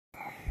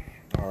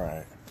All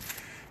right.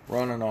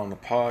 Running on the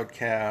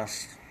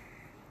podcast.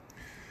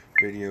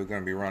 Video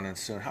going to be running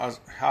soon.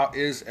 How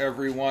is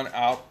everyone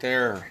out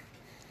there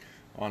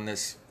on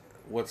this,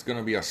 what's going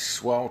to be a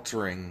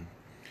sweltering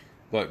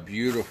but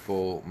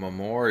beautiful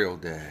Memorial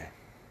Day?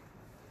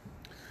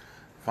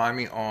 Find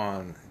me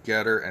on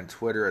Getter and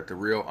Twitter at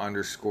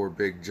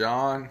 @thereal_Big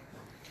John.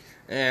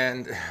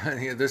 And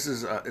this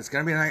is it's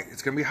going to be nice.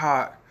 It's going to be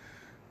hot,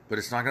 but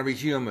it's not going to be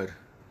humid.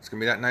 It's going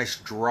to be that nice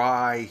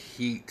dry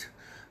heat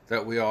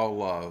that we all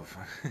love.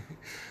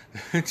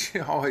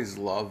 You always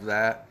love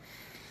that.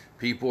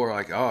 People are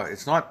like, oh,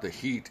 it's not the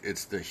heat,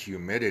 it's the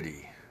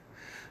humidity.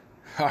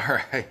 All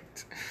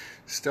right.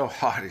 Still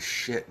hot as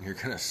shit, and you're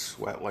going to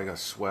sweat like a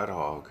sweat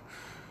hog.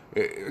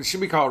 It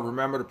should be called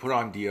Remember to Put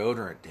on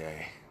Deodorant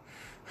Day.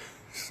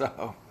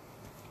 So,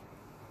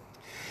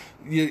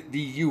 the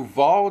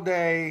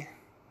Uvalde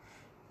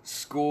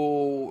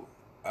school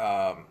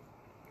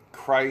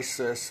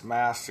crisis,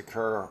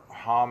 massacre,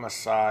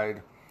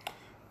 homicide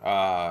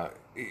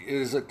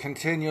is a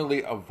continually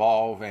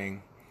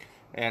evolving,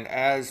 and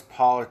as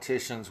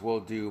politicians will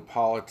do,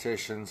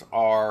 politicians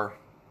are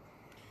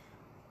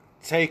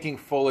taking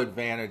full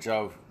advantage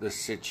of the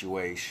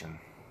situation.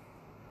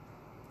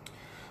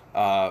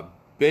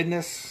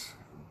 Business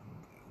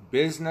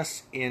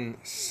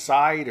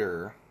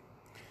Insider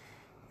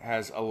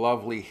has a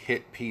lovely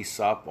hit piece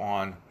up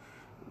on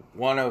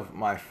one of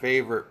my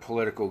favorite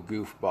political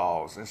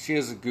goofballs. And she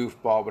is a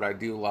goofball, but I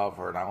do love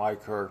her, and I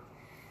like her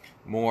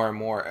more and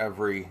more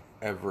every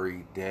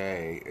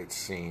day, it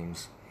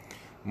seems.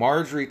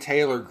 Marjorie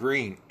Taylor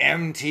Greene,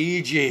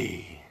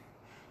 MTG.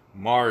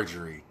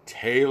 Marjorie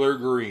Taylor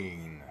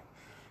Greene.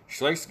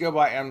 She likes to go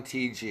by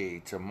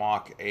MTG to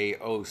mock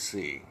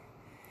AOC.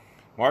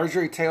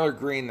 Marjorie Taylor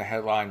Greene, the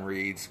headline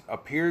reads,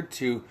 appeared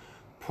to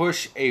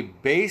push a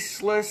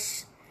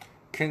baseless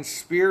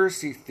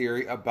conspiracy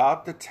theory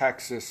about the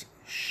Texas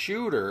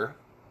shooter,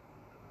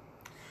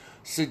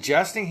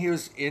 suggesting he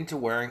was into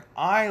wearing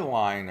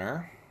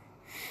eyeliner.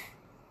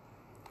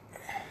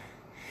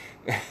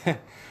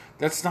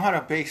 That's not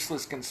a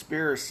baseless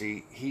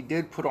conspiracy. He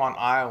did put on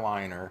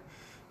eyeliner.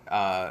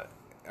 A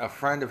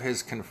friend of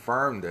his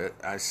confirmed it.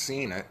 I've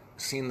seen it.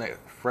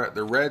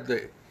 Read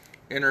the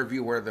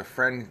interview where the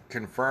friend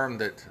confirmed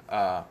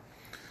that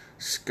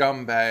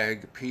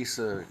scumbag piece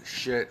of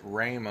shit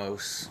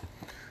Ramos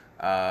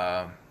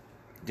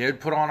did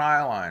put on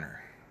eyeliner.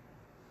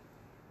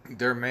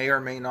 There may or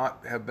may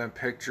not have been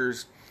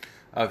pictures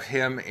of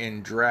him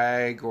in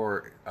drag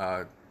or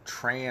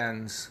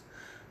trans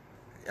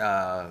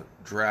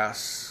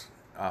dress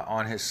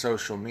on his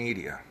social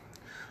media.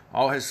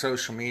 All his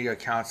social media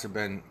accounts have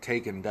been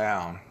taken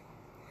down.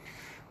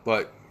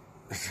 But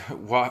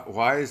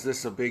why is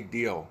this a big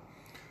deal?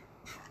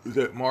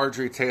 That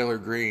Marjorie Taylor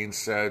Greene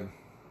said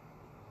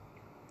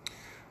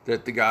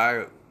that the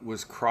guy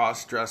was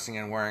cross-dressing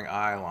and wearing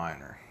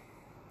eyeliner.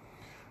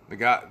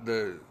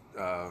 The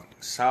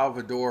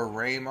Salvador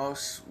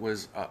Ramos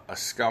was a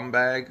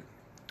scumbag,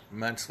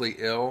 mentally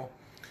ill,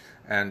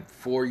 and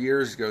 4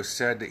 years ago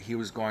said that he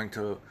was going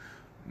to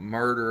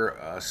murder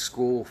a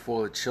school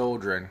full of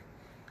children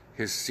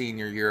his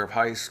senior year of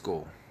high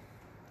school.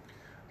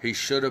 He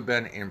should have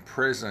been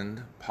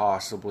imprisoned,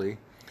 possibly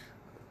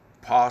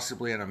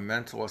in a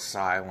mental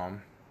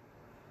asylum,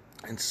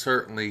 and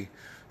certainly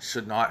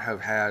should not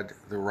have had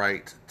the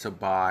right to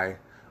buy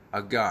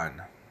a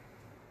gun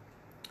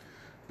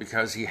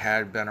because he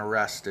had been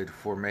arrested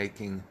for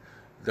making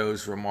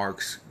those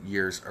remarks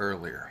years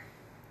earlier.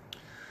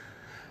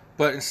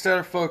 But instead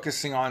of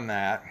focusing on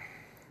that,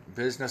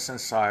 Business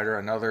Insider,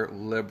 another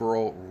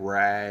liberal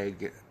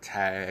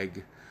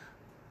ragtag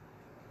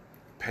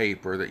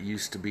paper that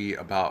used to be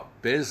about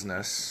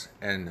business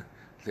and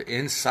the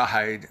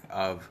inside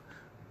of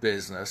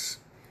business,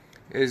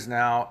 is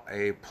now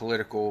a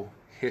political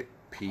hit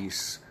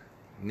piece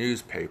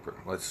newspaper.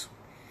 Let's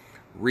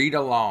read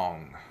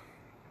along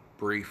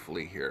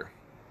briefly here.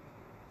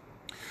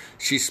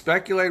 She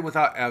speculated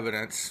without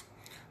evidence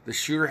the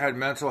shooter had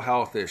mental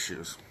health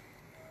issues.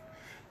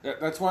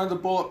 That's one of the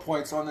bullet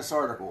points on this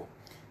article.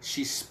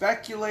 She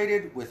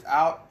speculated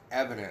without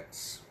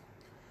evidence.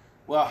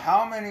 Well,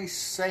 how many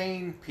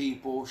sane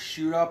people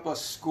shoot up a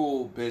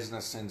school,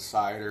 Business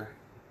Insider?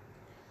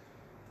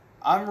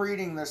 I'm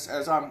reading this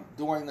as I'm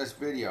doing this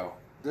video.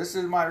 This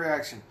is my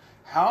reaction.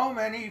 How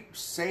many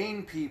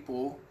sane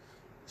people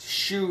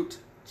shoot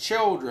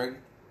children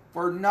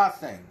for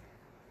nothing?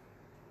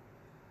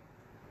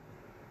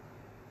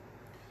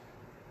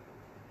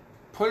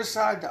 Put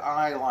aside the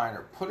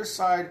eyeliner. Put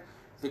aside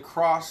the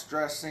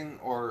cross-dressing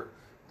or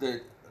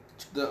the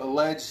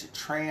alleged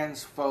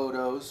trans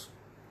photos.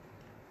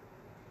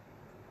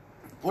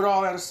 Put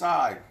all that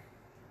aside.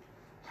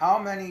 How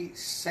many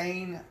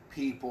sane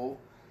people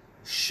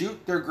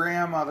shoot their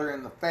grandmother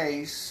in the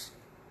face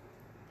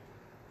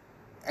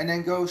and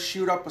then go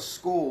shoot up a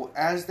school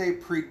as they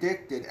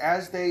predicted,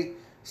 as they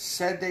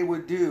said they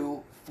would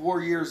do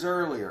 4 years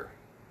earlier?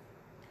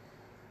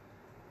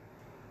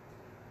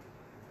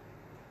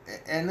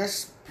 And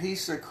this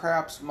piece of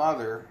crap's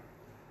mother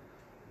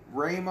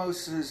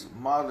Ramos's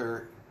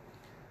mother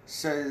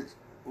says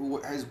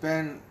has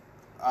been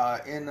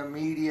in the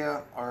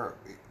media, or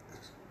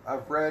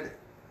I've read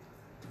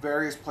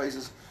various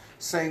places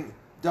saying,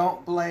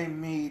 "Don't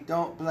blame me,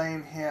 don't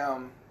blame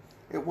him.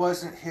 It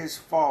wasn't his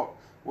fault."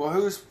 Well,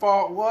 whose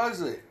fault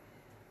was it?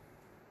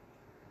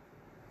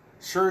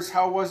 Sure as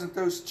hell wasn't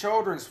those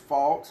children's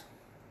fault.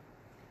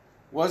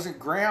 Wasn't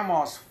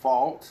grandma's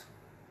fault.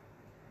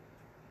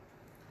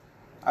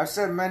 I've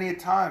said many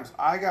times,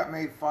 I got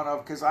made fun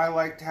of because I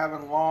liked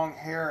having long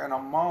hair and a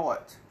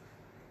mullet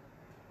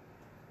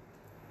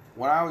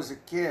when I was a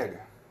kid.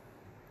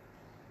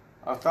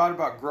 I thought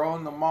about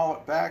growing the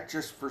mullet back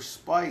just for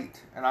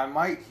spite, and I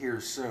might here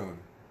soon.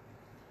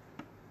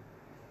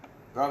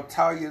 But I'll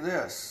tell you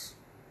this.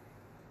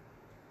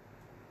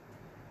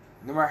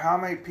 No matter how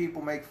many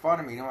people make fun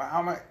of me, no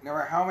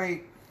matter how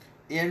many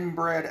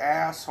inbred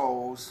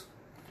assholes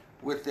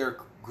with their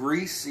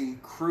greasy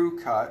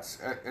crew cuts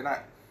and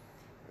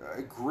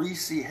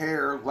greasy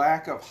hair,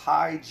 lack of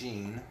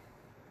hygiene,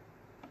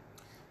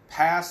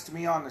 passed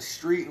me on the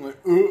street and went,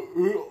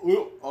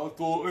 I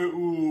thought it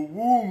was a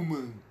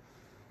woman.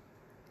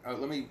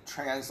 Let me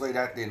translate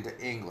that into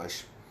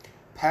English.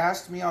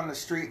 Passed me on the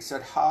street and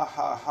said, ha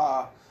ha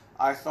ha,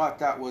 I thought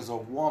that was a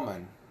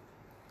woman.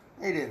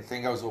 They didn't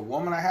think I was a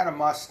woman. I had a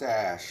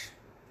mustache.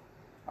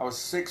 I was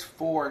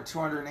 6'4" and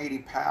 280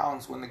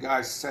 pounds when the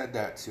guy said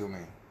that to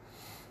me.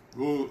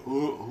 I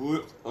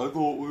thought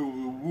it was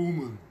a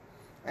woman.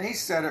 And he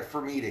said it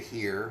for me to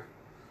hear.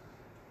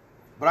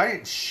 But I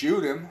didn't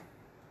shoot him.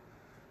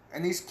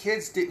 And these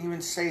kids didn't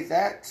even say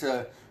that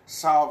to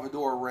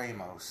Salvador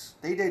Ramos.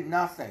 They did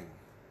nothing.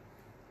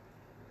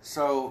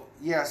 So,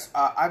 yes,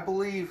 I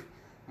believe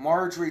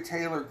Marjorie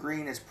Taylor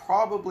Greene is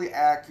probably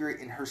accurate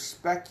in her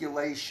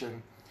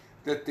speculation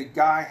that the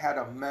guy had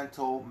a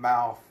mental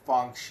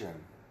malfunction.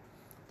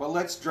 But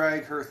let's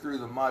drag her through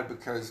the mud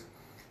because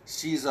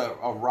she's a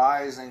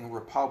rising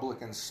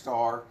Republican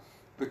star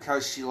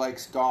because she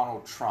likes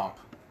Donald Trump.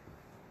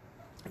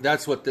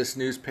 That's what this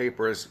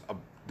newspaper is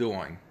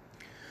doing.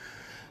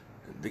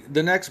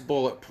 The next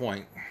bullet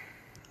point.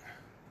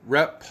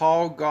 Rep.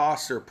 Paul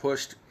Gosar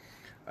pushed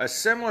a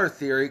similar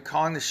theory,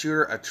 calling the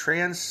shooter a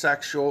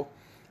transsexual,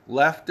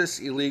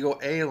 leftist illegal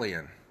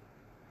alien.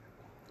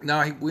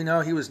 Now, we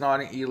know he was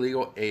not an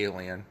illegal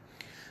alien.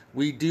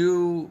 We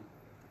don't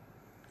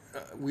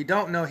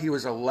know he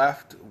was a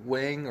left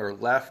wing or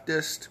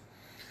leftist,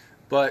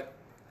 but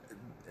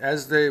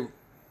as the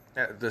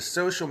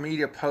social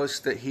media posts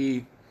that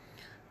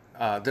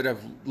that have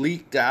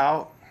leaked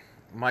out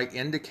might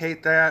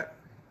indicate that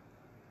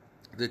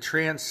the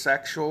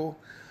transsexual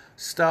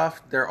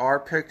stuff, there are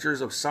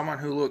pictures of someone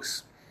who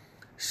looks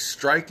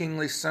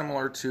strikingly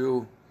similar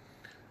to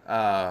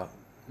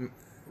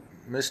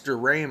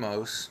Mr.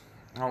 Ramos.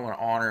 I don't want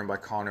to honor him by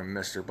calling him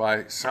Mr.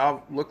 But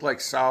looked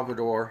like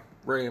Salvador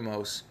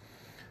Ramos,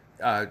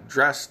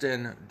 dressed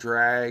in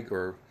drag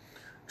or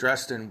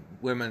dressed in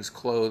women's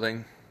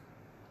clothing.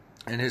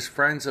 And his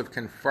friends have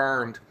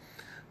confirmed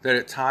that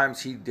at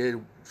times he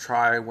did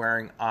try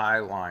wearing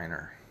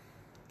eyeliner.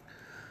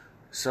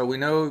 So we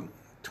know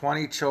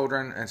 20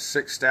 children and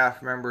 6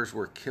 staff members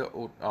were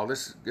killed. Oh,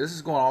 this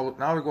is going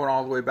now we're going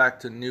all the way back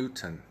to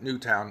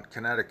Newtown,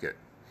 Connecticut,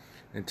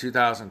 in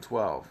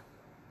 2012.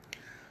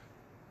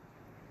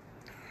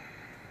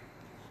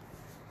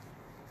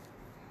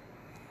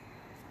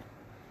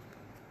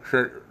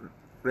 So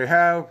they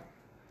have.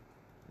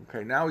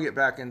 Okay, now we get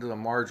back into the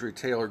Marjorie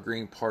Taylor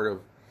Greene part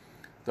of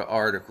the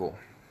article.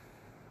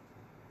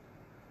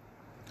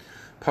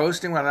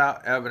 Posting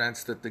without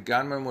evidence that the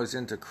gunman was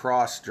into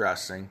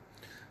cross-dressing.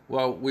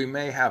 Well, we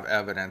may have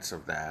evidence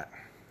of that.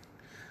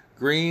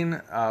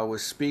 Greene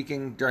was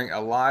speaking during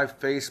a live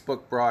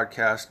Facebook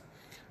broadcast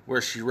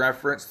where she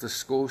referenced the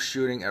school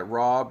shooting at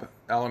Robb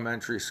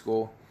Elementary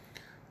School.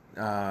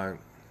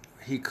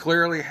 He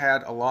clearly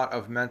had a lot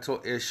of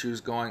mental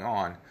issues going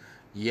on.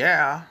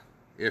 Yeah,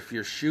 if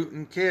you're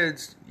shooting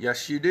kids,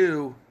 yes you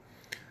do.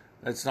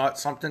 That's not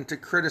something to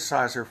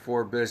criticize her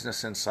for,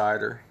 Business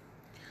Insider.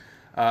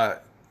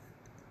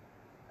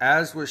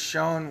 As was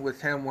shown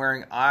with him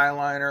wearing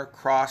eyeliner,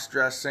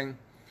 cross-dressing,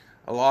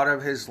 a lot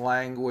of his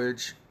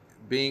language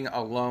being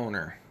a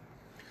loner.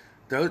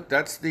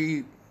 That's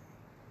the...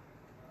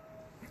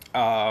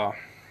 ever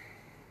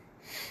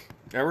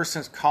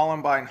since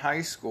Columbine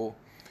High School,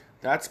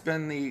 that's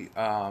been the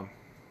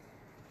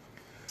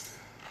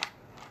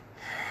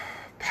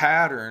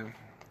pattern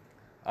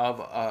of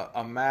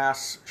a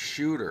mass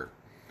shooter.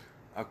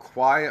 A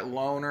quiet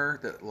loner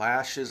that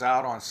lashes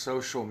out on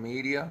social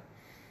media.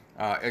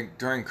 And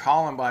during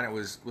Columbine, it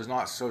was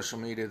not social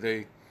media.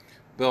 They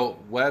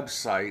built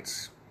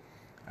websites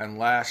and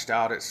lashed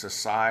out at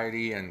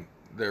society and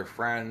their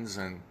friends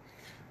and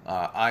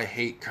I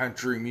hate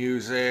country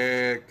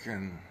music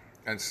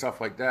and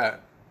stuff like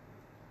that.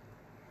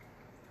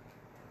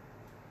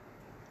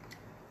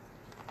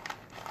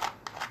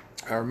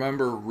 I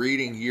remember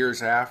reading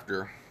years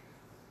after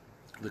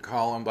the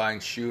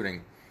Columbine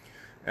shooting,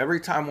 every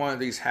time one of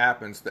these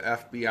happens, the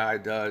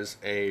FBI does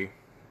a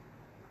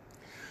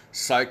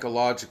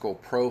psychological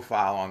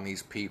profile on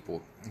these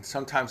people. And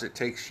sometimes it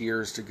takes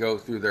years to go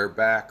through their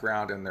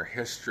background and their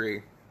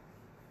history,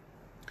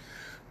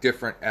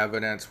 different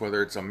evidence,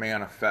 whether it's a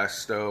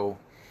manifesto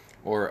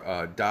or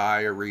a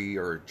diary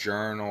or a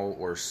journal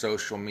or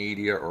social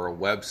media or a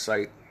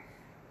website.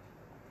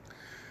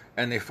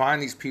 And they find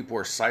these people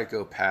are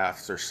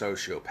psychopaths or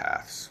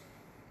sociopaths.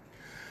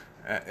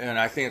 And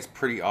I think it's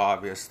pretty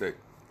obvious that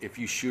if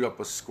you shoot up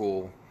a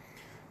school,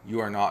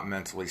 you are not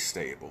mentally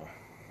stable.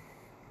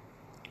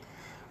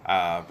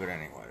 But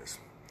anyways.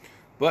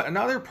 But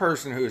another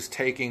person who is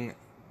taking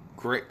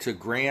to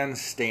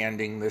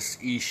grandstanding this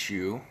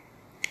issue,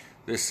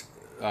 this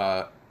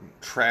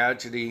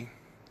tragedy,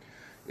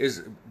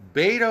 is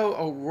Beto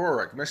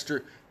O'Rourke,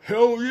 Mr.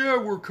 Hell yeah,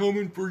 we're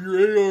coming for your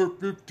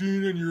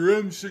AR-15 and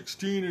your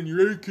M16 and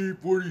your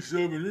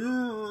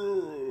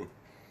AK-47.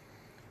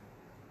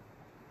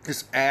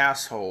 This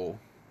asshole,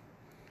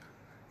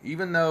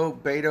 even though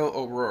Beto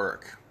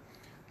O'Rourke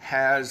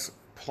has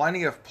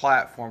plenty of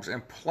platforms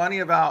and plenty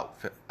of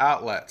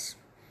outlets,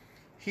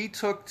 he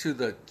took to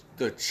the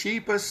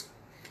cheapest,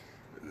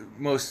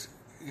 most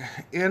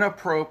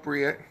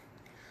inappropriate,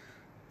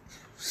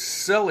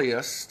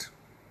 silliest.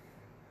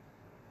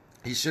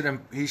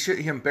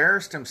 He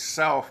embarrassed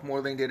himself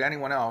more than he did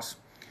anyone else.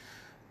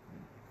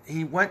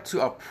 He went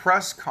to a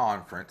press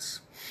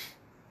conference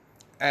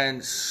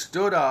and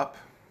stood up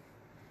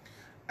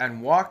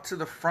and walked to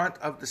the front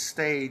of the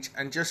stage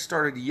and just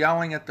started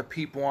yelling at the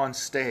people on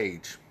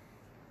stage.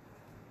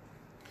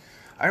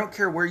 I don't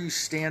care where you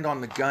stand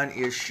on the gun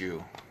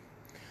issue.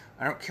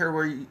 I don't care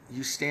where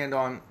you stand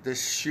on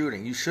this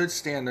shooting. You should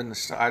stand on the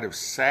side of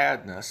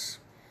sadness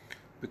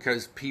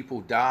because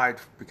people died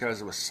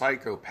because of a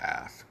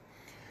psychopath.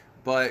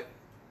 But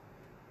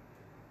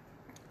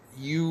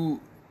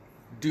you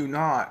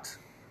cannot,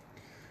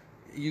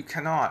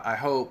 I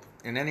hope,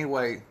 in any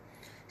way,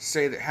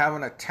 say that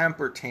having a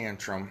temper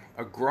tantrum,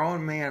 a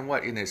grown man,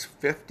 in his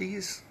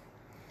 50s,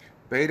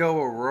 Beto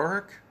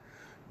O'Rourke,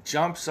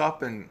 jumps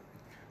up and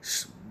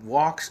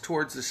walks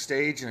towards the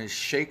stage and is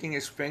shaking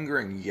his finger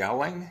and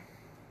yelling?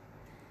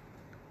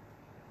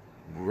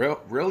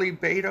 Really,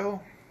 Beto?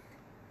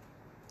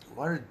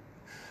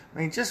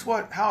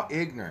 How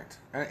ignorant.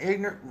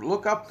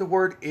 Look up the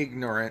word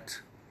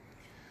ignorant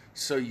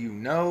so you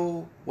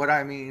know what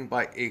I mean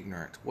by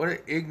ignorant. What an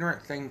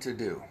ignorant thing to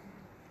do.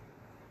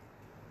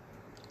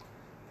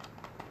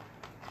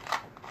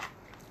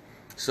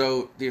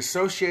 So the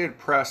Associated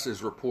Press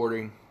is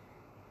reporting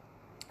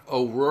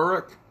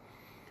O'Rourke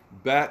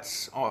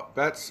bets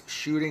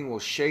shooting will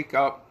shake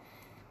up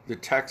the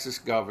Texas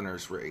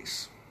governor's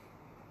race.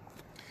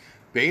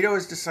 Beto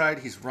has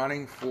decided he's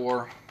running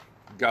for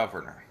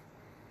governor.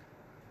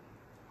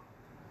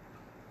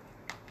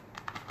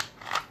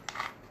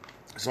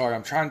 Sorry,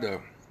 I'm trying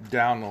to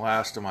down the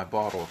last of my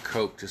bottle of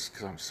Coke just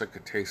because I'm sick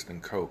of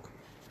tasting Coke.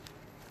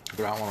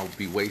 But I don't want to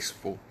be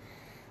wasteful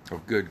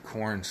of good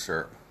corn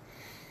syrup.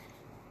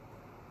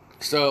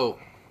 So,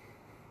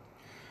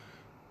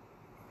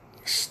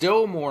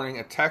 still mourning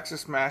a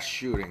Texas mass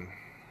shooting,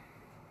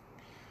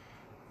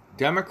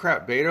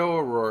 Democrat Beto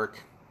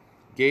O'Rourke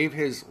gave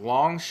his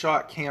long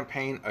shot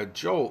campaign a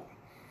jolt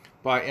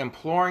by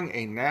imploring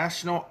a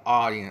national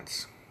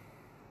audience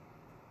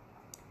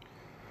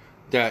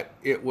that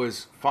it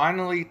was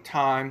finally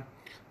time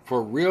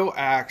for real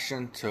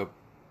action to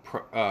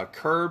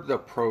curb the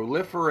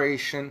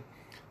proliferation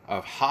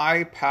of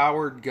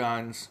high-powered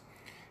guns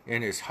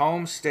in his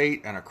home state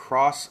and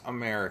across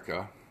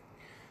America.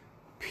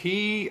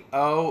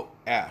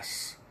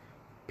 P.O.S.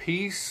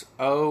 Peace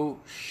O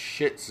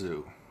Shih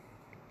Tzu.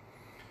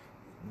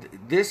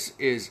 This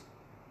is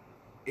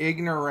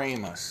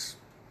ignoramus.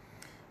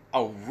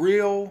 A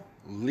real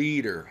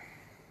leader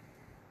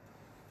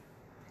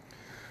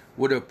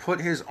would have put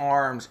his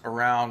arms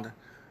around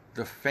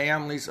the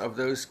families of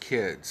those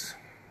kids,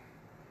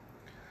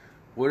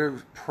 would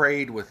have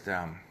prayed with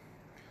them,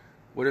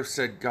 would have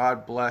said,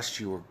 God bless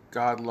you, or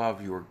God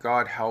love you, or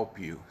God help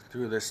you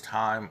through this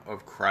time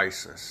of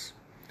crisis.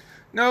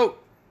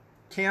 Nope.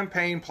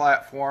 Campaign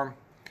platform.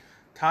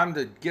 Time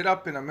to get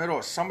up in the middle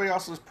of somebody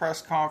else's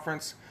press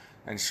conference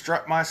and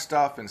strut my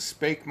stuff and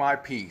speak my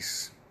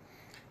piece.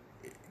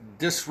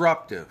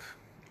 Disruptive.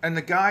 And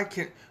the guy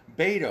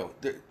Beto,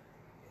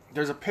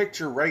 there's a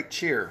picture right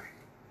here.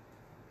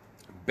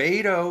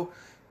 Beto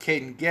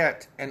can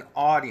get an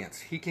audience.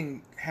 He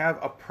can have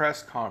a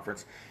press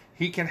conference.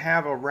 He can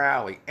have a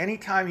rally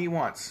anytime he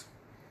wants.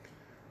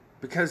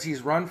 Because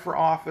he's run for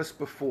office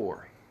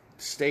before,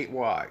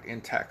 statewide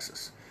in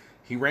Texas.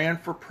 He ran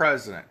for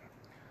president.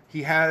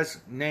 He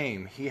has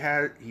name. He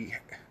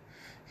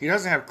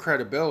doesn't have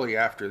credibility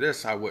after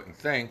this, I wouldn't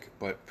think,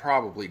 but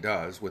probably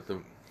does with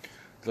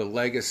the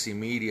legacy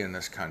media in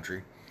this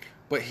country.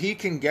 But he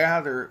can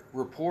gather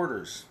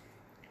reporters.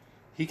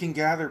 He can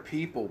gather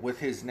people with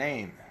his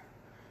name.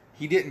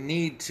 He didn't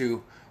need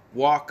to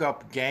walk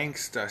up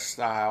gangsta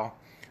style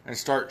and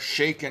start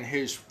shaking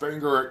his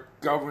finger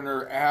at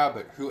Governor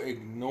Abbott, who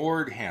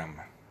ignored him.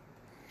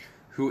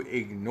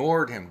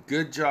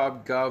 Good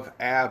job, Gov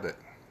Abbott.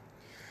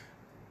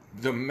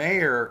 the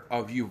mayor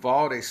of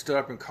Uvalde stood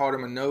up and called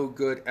him a no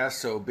good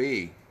SOB.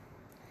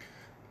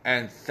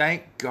 And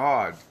thank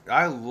God,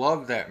 I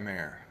love that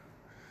mayor.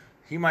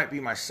 He might be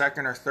my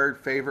second or third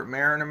favorite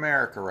mayor in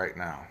America right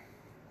now.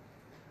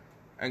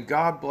 And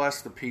God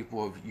bless the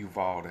people of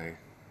Uvalde.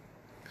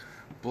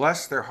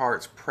 Bless their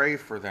hearts. Pray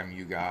for them,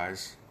 you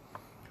guys.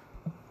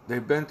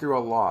 They've been through a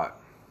lot.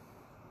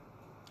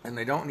 And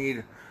they don't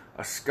need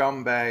a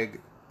scumbag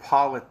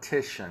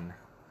politician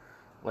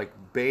like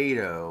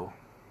Beto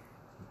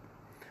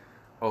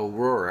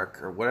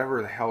O'Rourke, or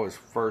whatever the hell his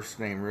first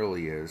name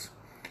really is.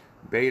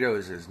 Beto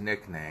is his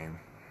nickname.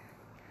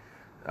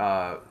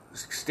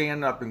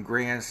 Standing up and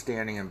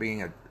grandstanding and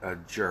being a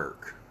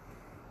jerk.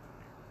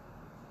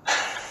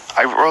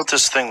 I wrote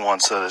this thing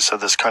once that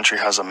said this country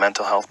has a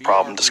mental health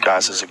problem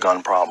disguised as a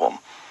gun problem.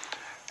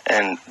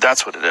 And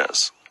that's what it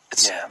is.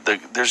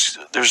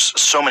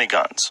 There's so many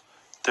guns.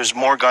 There's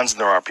more guns than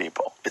there are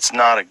people.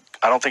 I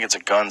don't think it's a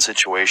gun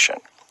situation.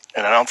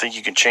 And I don't think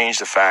you can change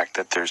the fact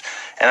that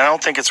and I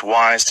don't think it's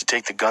wise to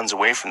take the guns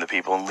away from the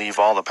people and leave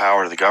all the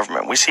power to the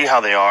government. We see how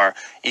they are,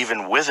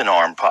 even with an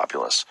armed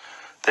populace.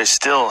 They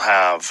still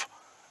have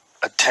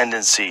a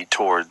tendency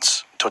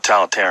towards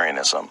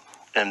totalitarianism.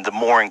 And the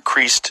more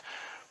increased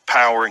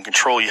power and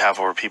control you have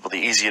over people, the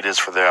easier it is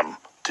for them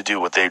to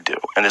do what they do.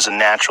 And there's a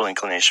natural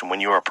inclination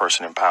when you're a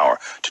person in power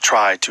to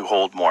try to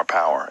hold more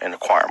power and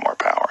acquire more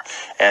power.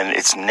 And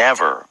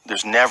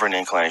there's never an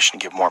inclination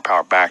to give more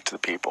power back to the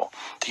people,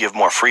 to give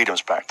more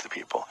freedoms back to the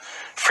people.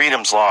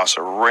 Freedoms lost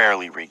are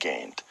rarely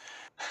regained.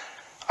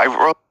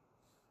 Amen,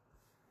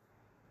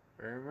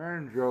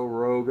 Joe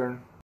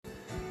Rogan.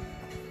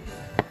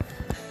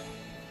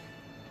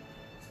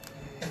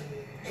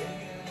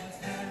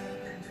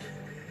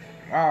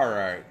 All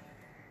right.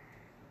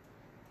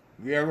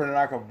 You ever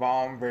like a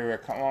bomb, baby?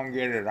 Come on,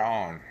 get it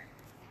on.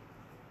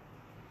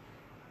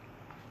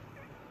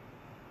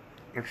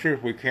 Let's see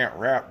if we can't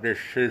wrap this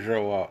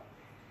sizzle up.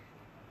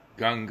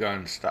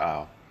 Gun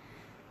style.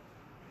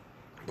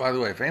 By the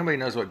way, if anybody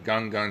knows what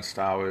gun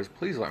style is,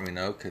 please let me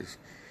know, because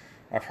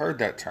I've heard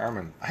that term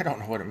and I don't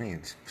know what it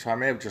means. So I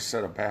may have just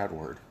said a bad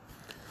word.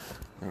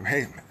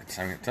 It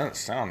doesn't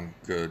sound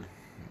good.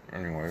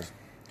 Anyways.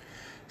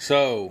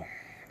 So,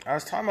 I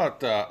was talking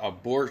about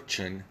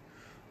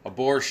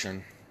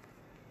abortion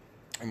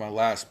in my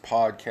last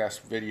podcast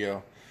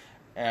video,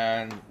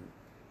 and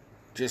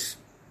just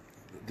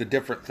the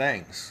different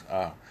things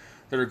that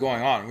are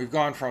going on. We've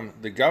gone from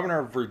the governor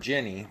of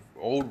Virginia,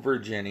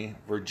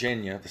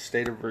 Virginia, the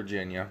state of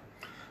Virginia,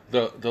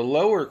 the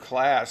lower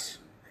class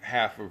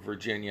half of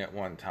Virginia at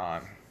one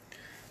time.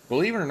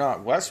 Believe it or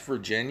not, West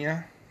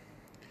Virginia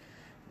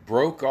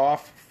broke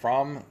off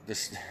from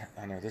this.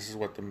 I know this is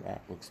what the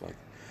map looks like.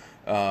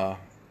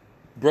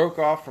 Broke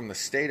off from the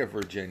state of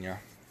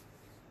Virginia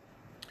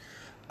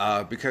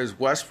because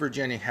West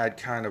Virginia had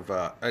kind of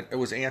it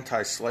was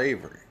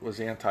anti-slavery. It was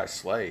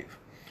anti-slave.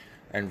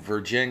 And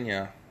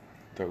Virginia,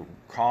 the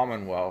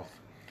Commonwealth,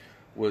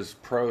 was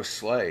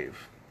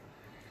pro-slave.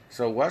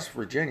 So West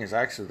Virginia is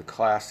actually the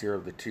classier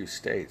of the two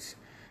states.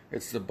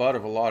 It's the butt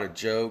of a lot of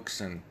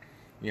jokes, and,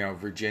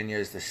 Virginia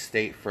is the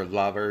state for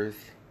lovers.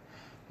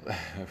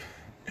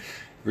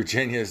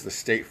 Virginia is the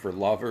state for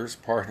lovers.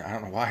 Pardon, I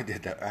don't know why I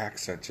did that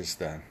accent just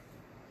then.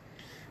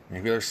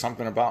 Maybe there's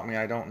something about me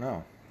I don't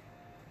know.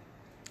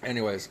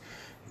 Anyways,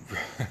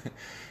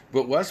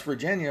 but West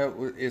Virginia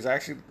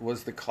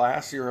was the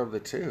classier of the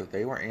two.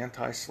 They were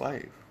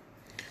anti-slave.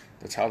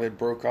 That's how they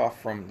broke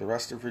off from the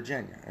rest of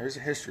Virginia. There's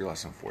a history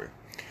lesson for you.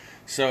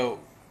 So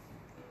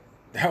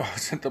that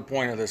wasn't the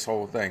point of this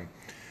whole thing.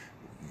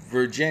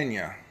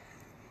 Virginia,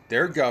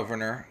 their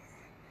governor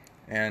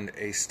and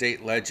a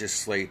state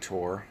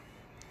legislator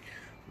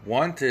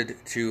wanted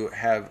to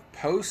have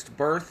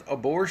post-birth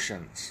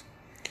abortions.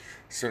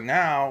 So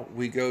now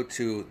we go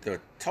to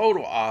the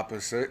total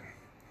opposite.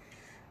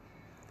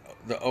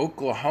 The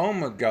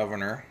Oklahoma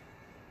governor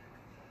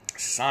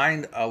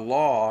signed a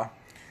law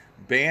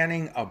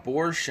banning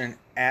abortion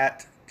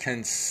at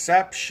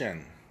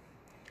conception.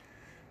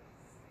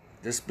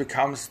 This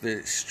becomes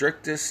the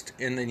strictest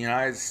in the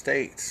United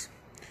States.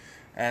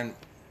 And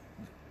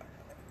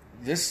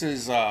this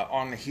is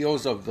on the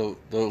heels of the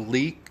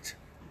leaked.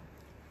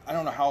 I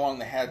don't know how long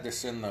they had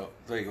this in the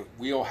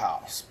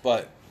wheelhouse,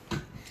 but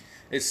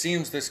it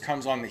seems this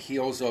comes on the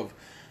heels of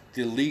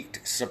the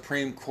leaked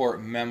Supreme Court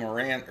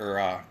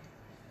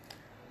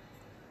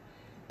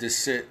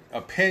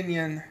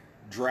opinion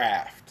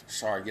draft.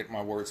 Sorry, get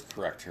my words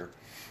correct here.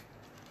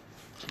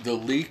 The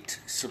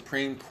leaked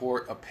Supreme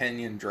Court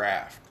opinion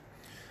draft.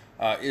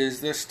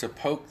 Is this to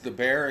poke the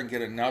bear and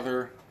get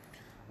another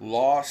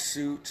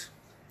lawsuit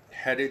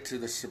headed to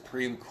the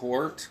Supreme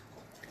Court?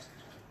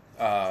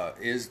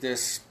 Is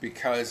this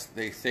because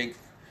they think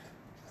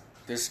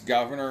this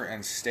governor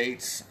and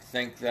states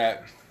think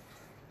that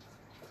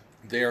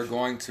they are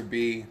going to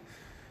be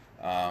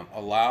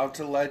allowed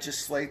to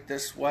legislate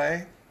this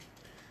way,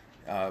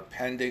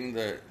 pending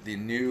the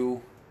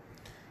new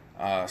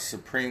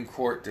Supreme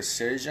Court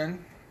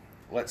decision?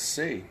 Let's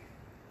see.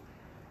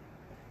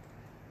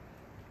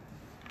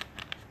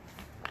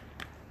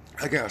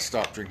 I gotta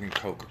stop drinking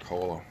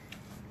Coca-Cola.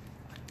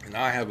 And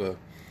I have a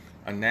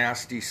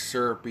nasty,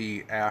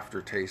 syrupy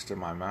aftertaste in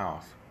my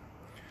mouth.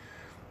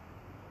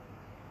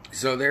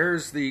 So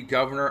there's the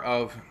governor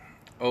of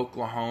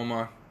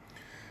Oklahoma.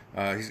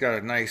 He's got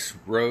a nice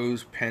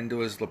rose pinned to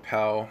his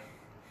lapel.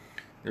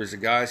 There's a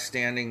guy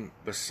standing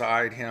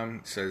beside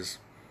him,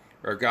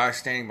 or a guy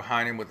standing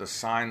behind him with a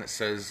sign that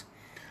says,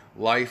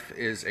 "Life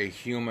is a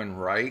human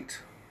right."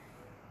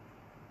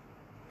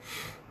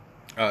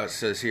 It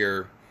says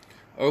here,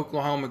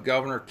 Oklahoma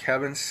Governor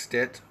Kevin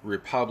Stitt,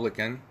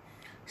 Republican,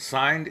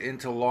 signed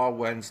into law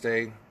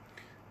Wednesday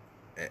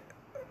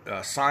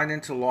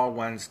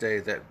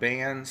that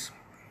bans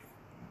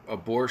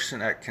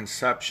abortion at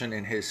conception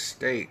in his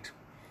state,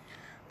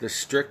 the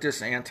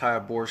strictest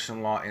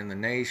anti-abortion law in the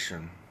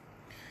nation.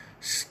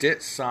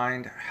 Stitt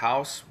signed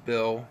House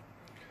Bill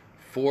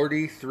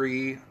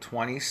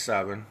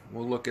 4327,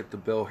 we'll look at the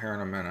bill here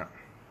in a minute,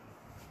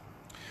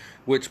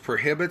 which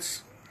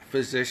prohibits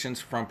physicians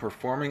from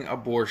performing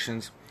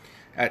abortions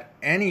at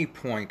any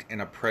point in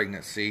a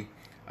pregnancy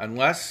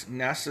unless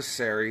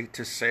necessary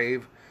to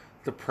save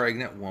the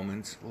pregnant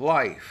woman's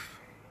life.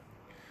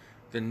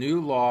 The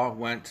new law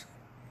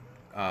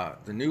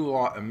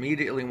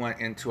immediately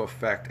went into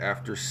effect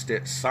after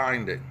Stitt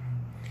signed it.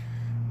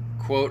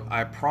 Quote,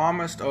 "I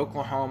promised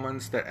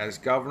Oklahomans that as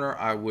governor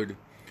I would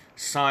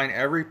sign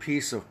every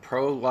piece of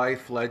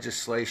pro-life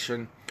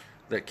legislation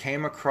that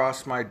came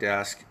across my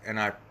desk, and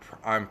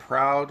I'm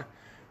proud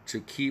to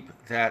keep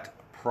that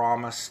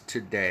promise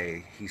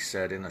today," he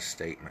said in a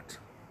statement.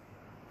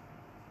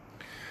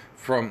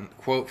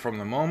 Quote, "From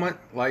the moment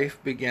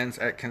life begins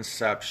at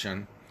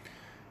conception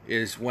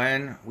is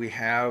when we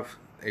have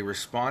a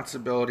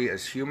responsibility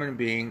as human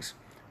beings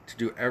to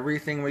do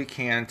everything we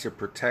can to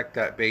protect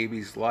that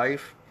baby's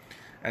life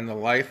and the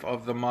life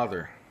of the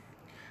mother.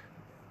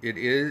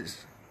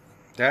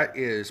 That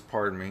is,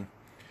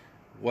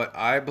 what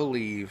I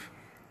believe,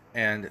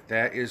 and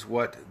that is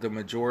what the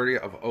majority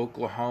of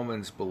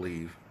Oklahomans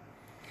believe.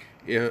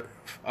 If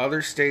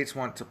other states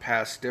want to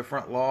pass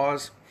different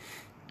laws,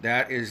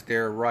 that is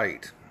their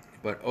right.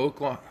 But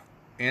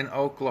in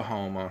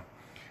Oklahoma,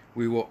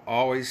 we will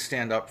always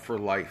stand up for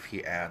life,"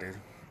 he added.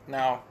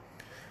 Now,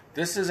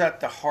 this is at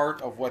the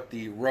heart of what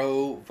the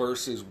Roe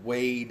versus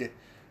Wade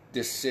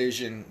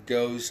decision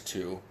goes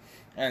to.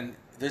 And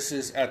this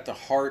is at the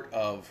heart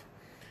of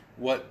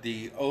what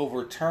the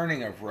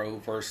overturning of Roe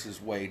versus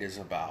Wade is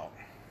about.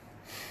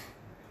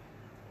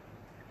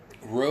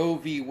 Roe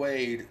v.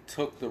 Wade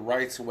took the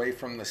rights away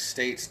from the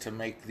states to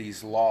make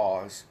these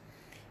laws.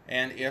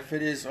 And if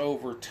it is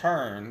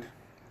overturned,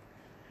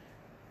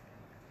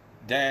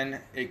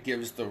 then it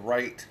gives the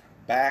right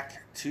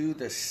back to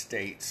the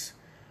states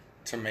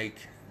to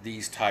make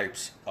these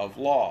types of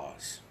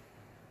laws.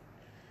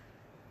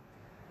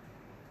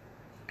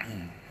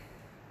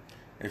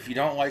 If you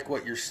don't like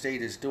what your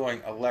state is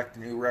doing, elect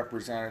new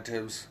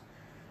representatives.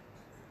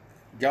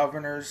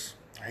 Governors,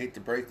 I hate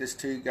to break this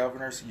to you,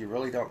 governors, you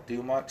really don't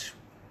do much.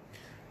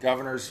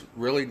 Governors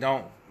really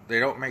don't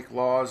make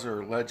laws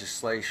or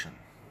legislation.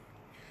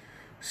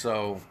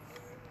 So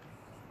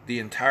the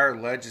entire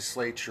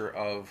legislature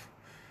of,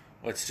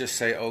 let's just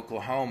say,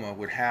 Oklahoma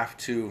would have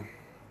to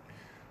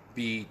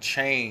be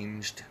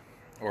changed,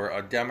 or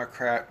a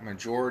Democrat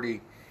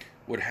majority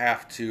would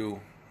have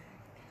to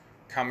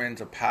come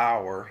into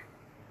power,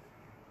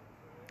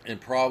 and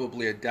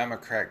probably a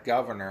Democrat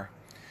governor,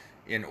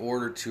 in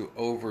order to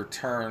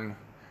overturn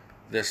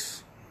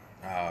this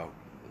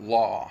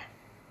law.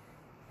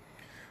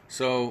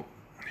 So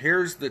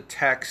here's the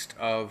text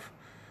of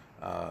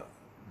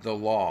the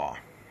law.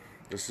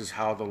 This is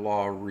how the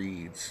law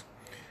reads.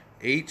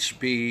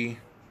 HB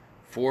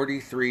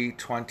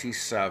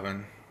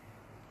 4327,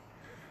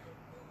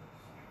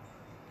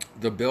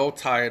 the bill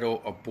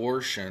title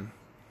Abortion,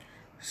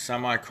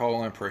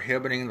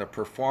 prohibiting the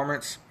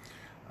performance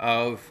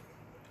of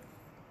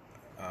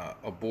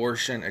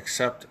abortion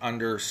except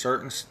under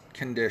certain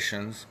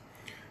conditions,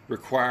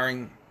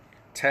 requiring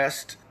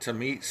tests to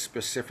meet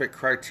specific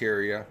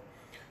criteria,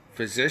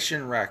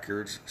 physician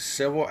records,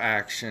 civil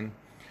action,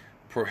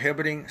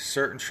 prohibiting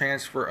certain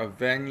transfer of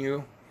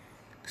venue,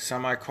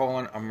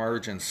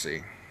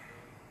 emergency.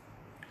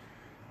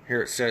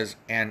 Here it says,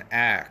 an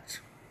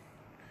act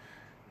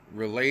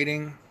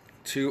relating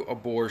to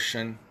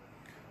abortion,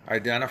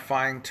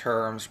 identifying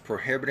terms,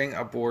 prohibiting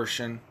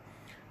abortion,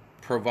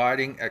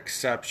 providing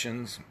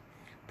exceptions,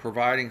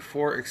 providing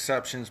for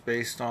exceptions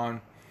based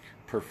on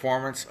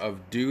performance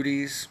of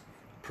duties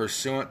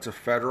pursuant to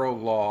federal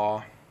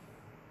law,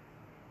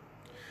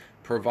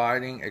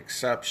 providing an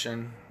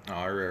exception,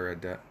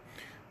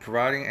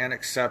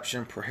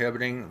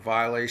 prohibiting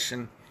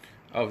violation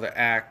of the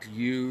act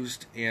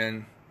used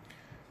in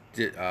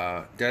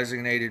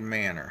designated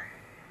manner.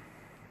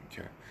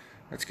 Okay,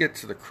 let's get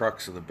to the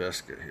crux of the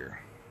biscuit here.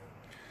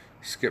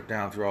 Skip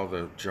down through all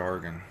the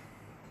jargon.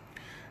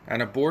 An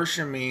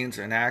abortion means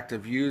an act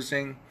of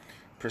using,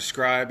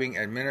 prescribing,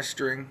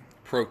 administering,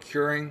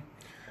 procuring,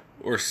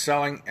 or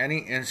selling any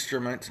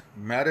instrument,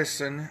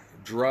 medicine,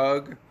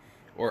 drug,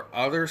 or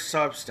other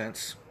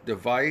substance,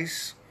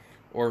 device,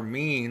 or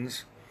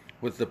means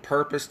with the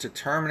purpose to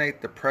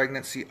terminate the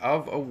pregnancy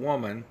of a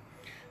woman,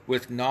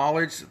 with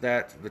knowledge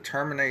that the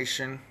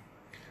termination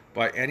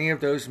by any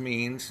of those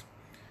means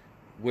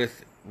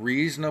with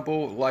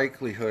reasonable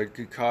likelihood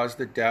could cause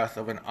the death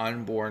of an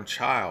unborn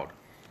child.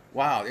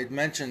 Wow, it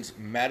mentions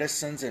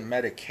medicines and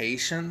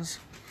medications.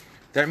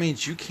 That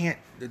means you can't,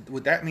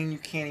 would that mean you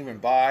can't even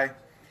buy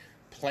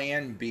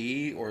Plan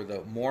B or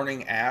the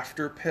morning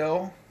after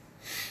pill?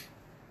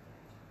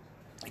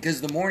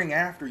 Because the morning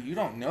after, you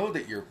don't know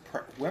that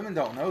women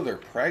don't know they're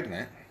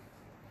pregnant.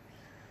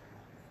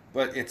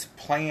 But it's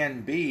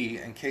Plan B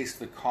in case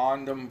the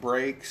condom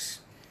breaks,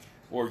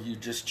 or you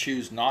just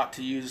choose not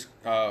to use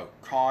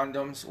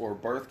condoms or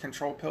birth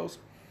control pills.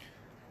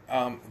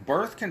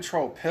 Birth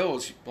control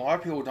pills, a lot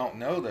of people don't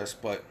know this,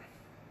 but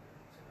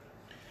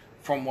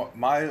from what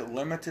my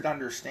limited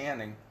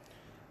understanding,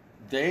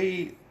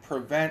 they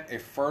prevent a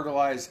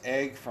fertilized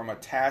egg from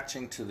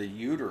attaching to the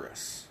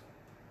uterus.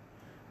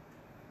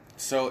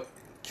 So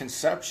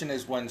conception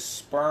is when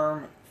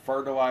sperm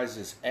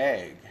fertilizes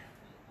egg.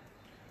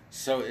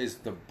 So is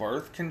the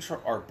birth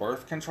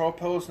control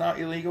pills not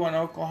illegal in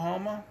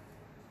Oklahoma?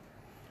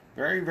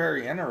 Very,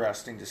 very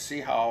interesting to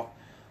see how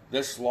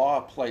this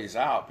law plays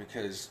out,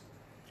 because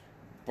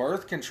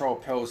birth control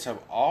pills have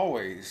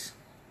always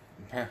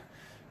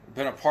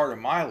been a part of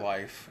my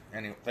life,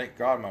 and thank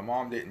God my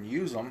mom didn't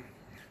use them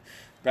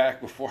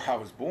back before I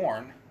was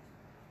born.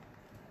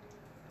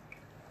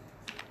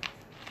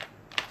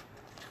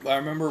 I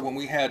remember when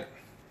we had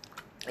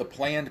a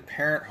Planned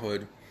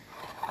Parenthood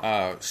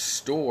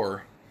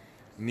store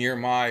near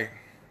my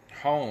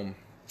home,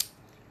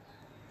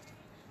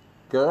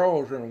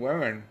 girls and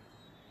women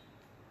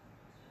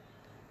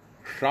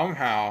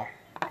somehow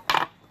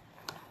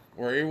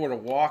were able to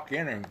walk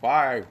in and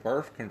buy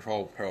birth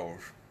control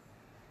pills.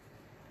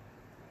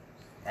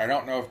 I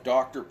don't know if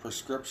doctor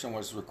prescription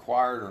was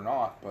required or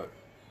not, but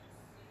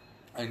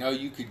I know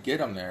you could get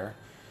them there,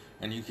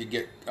 and you could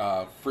get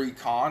free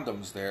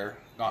condoms there.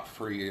 Not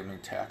free, I mean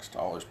tax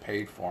dollars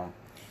paid for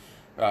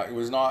them. It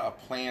was not a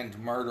planned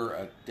murder,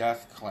 a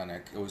death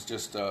clinic. It was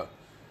just a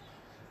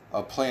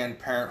Planned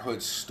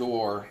Parenthood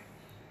store,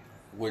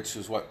 which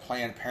is what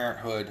Planned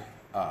Parenthood,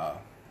 I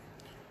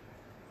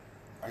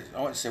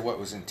wouldn't say what it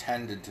was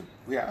intended to,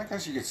 yeah, I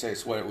guess you could say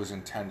it's what it was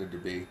intended to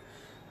be,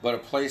 but a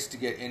place to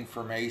get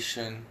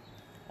information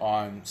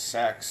on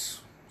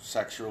sex,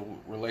 sexual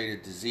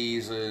related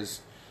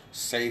diseases,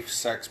 safe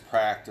sex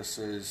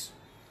practices,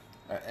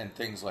 and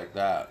things like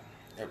that.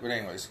 But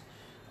anyways,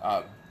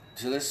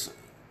 to this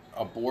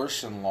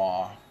abortion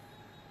law,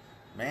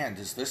 man,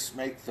 does this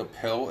make the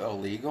pill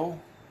illegal?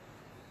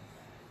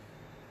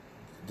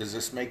 Does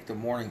this make the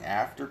morning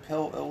after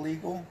pill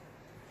illegal?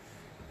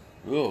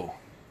 Ooh.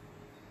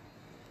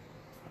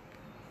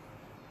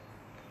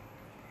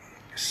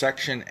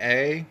 Section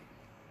A,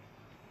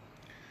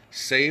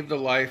 save the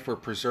life or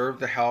preserve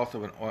the health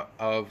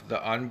of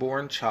the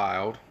unborn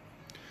child.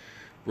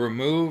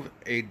 Remove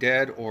a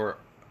dead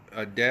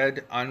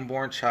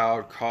unborn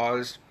child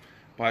caused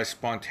by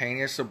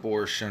spontaneous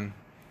abortion.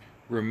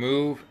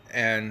 Remove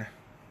an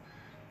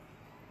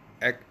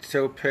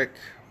ectopic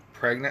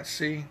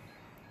pregnancy.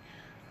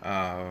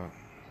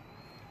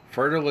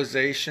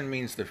 Fertilization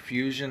means the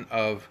fusion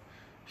of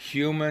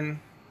human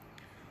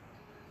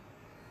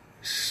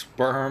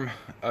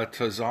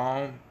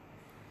spermatozoon.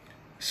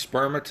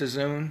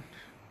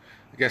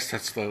 I guess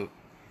that's the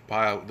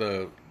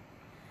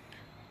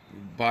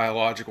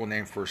biological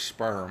name for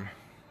sperm.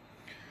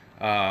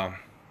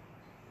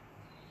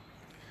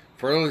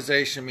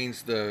 Fertilization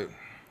means the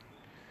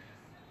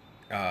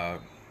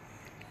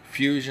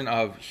fusion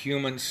of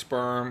human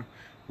sperm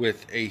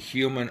with a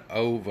human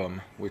ovum,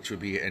 which would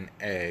be an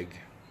egg.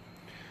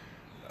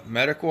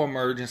 Medical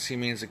emergency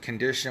means a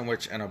condition in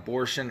which an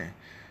abortion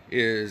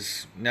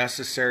is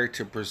necessary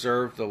to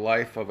preserve the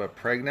life of a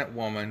pregnant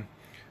woman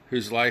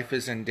whose life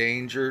is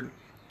endangered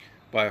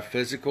by a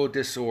physical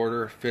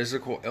disorder,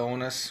 physical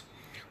illness,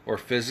 or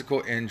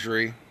physical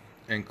injury,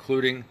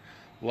 including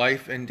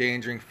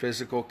life-endangering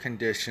physical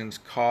conditions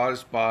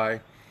caused by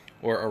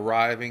or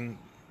arising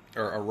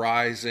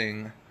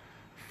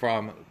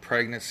from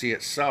pregnancy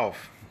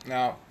itself.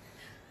 Now,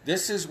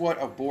 this is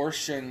what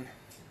abortion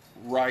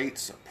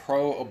rights,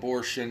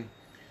 pro-abortion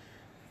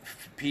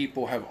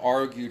people have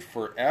argued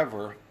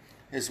forever,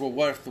 is, well,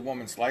 what if the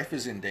woman's life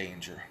is in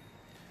danger?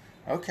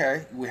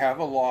 Okay, we have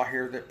a law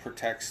here that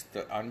protects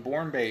the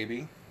unborn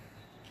baby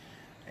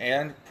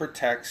and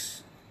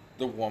protects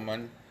the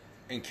woman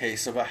in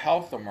case of a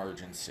health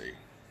emergency.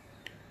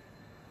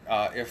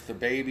 If the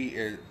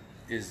baby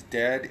is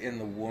dead in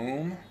the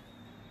womb,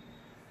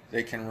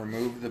 they can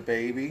remove the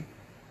baby.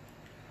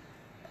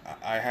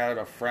 I had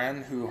a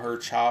friend who her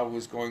child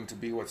was going to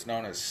be what's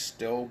known as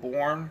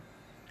stillborn.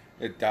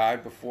 It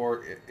died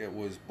before it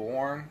was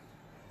born,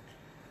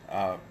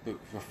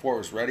 before it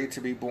was ready to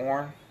be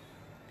born.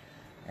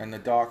 And the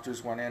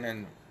doctors went in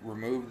and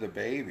removed the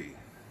baby.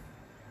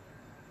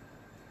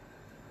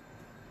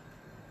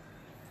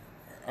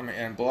 I mean,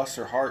 and bless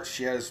her heart,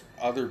 she has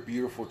other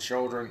beautiful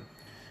children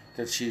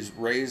that she's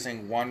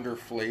raising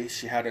wonderfully.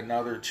 She had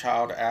another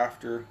child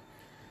after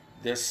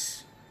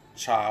this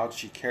child.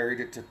 She carried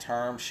it to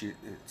term.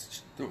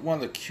 It's one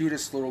of the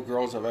cutest little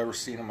girls I've ever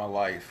seen in my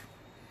life.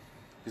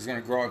 She's going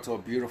to grow into a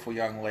beautiful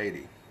young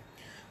lady.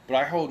 But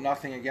I hold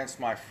nothing against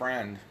my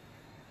friend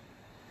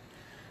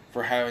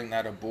for having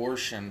that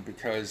abortion,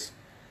 because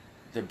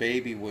the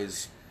baby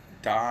was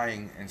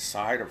dying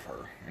inside of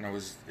her, and it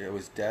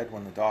was dead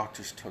when the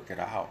doctors took it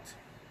out.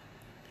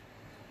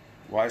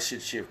 Why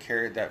should she have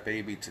carried that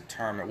baby to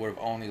term? It would have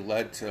only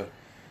led to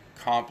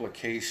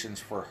complications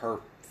for her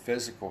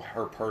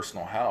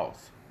personal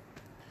health.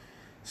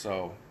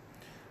 So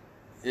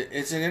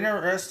it's an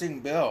interesting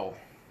bill.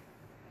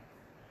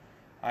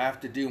 I have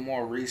to do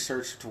more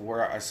research to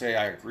where I say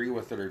I agree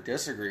with it or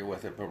disagree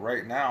with it, but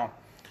right now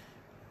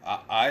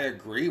I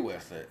agree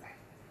with it.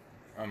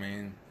 I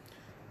mean,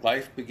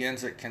 life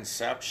begins at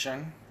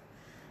conception.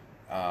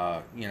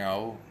 I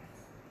don't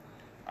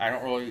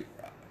really...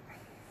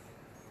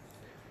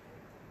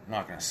 I'm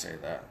not going to say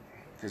that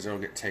because it'll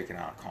get taken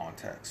out of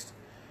context.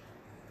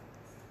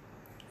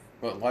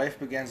 But life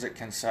begins at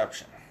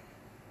conception.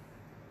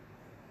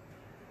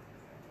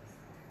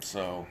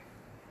 So,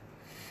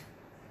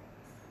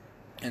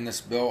 and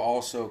this bill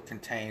also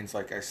contains,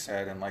 like I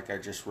said, and like I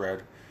just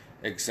read,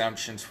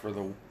 exemptions for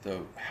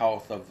the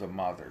health of the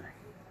mother.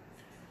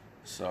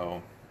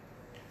 So,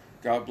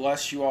 God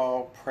bless you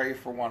all. Pray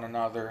for one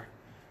another.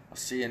 I'll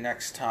see you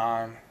next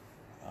time.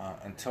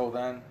 Until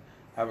then,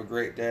 have a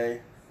great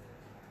day.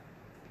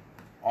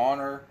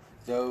 Honor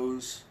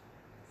those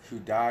who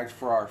died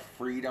for our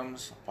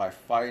freedoms by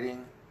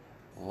fighting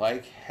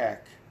like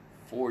heck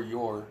for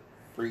your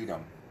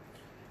freedom.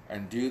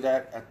 And do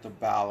that at the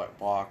ballot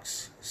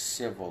box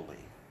civilly.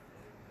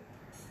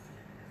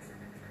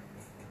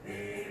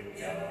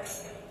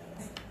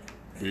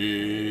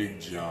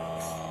 Big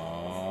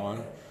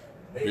John.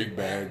 Big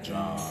Bad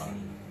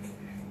John.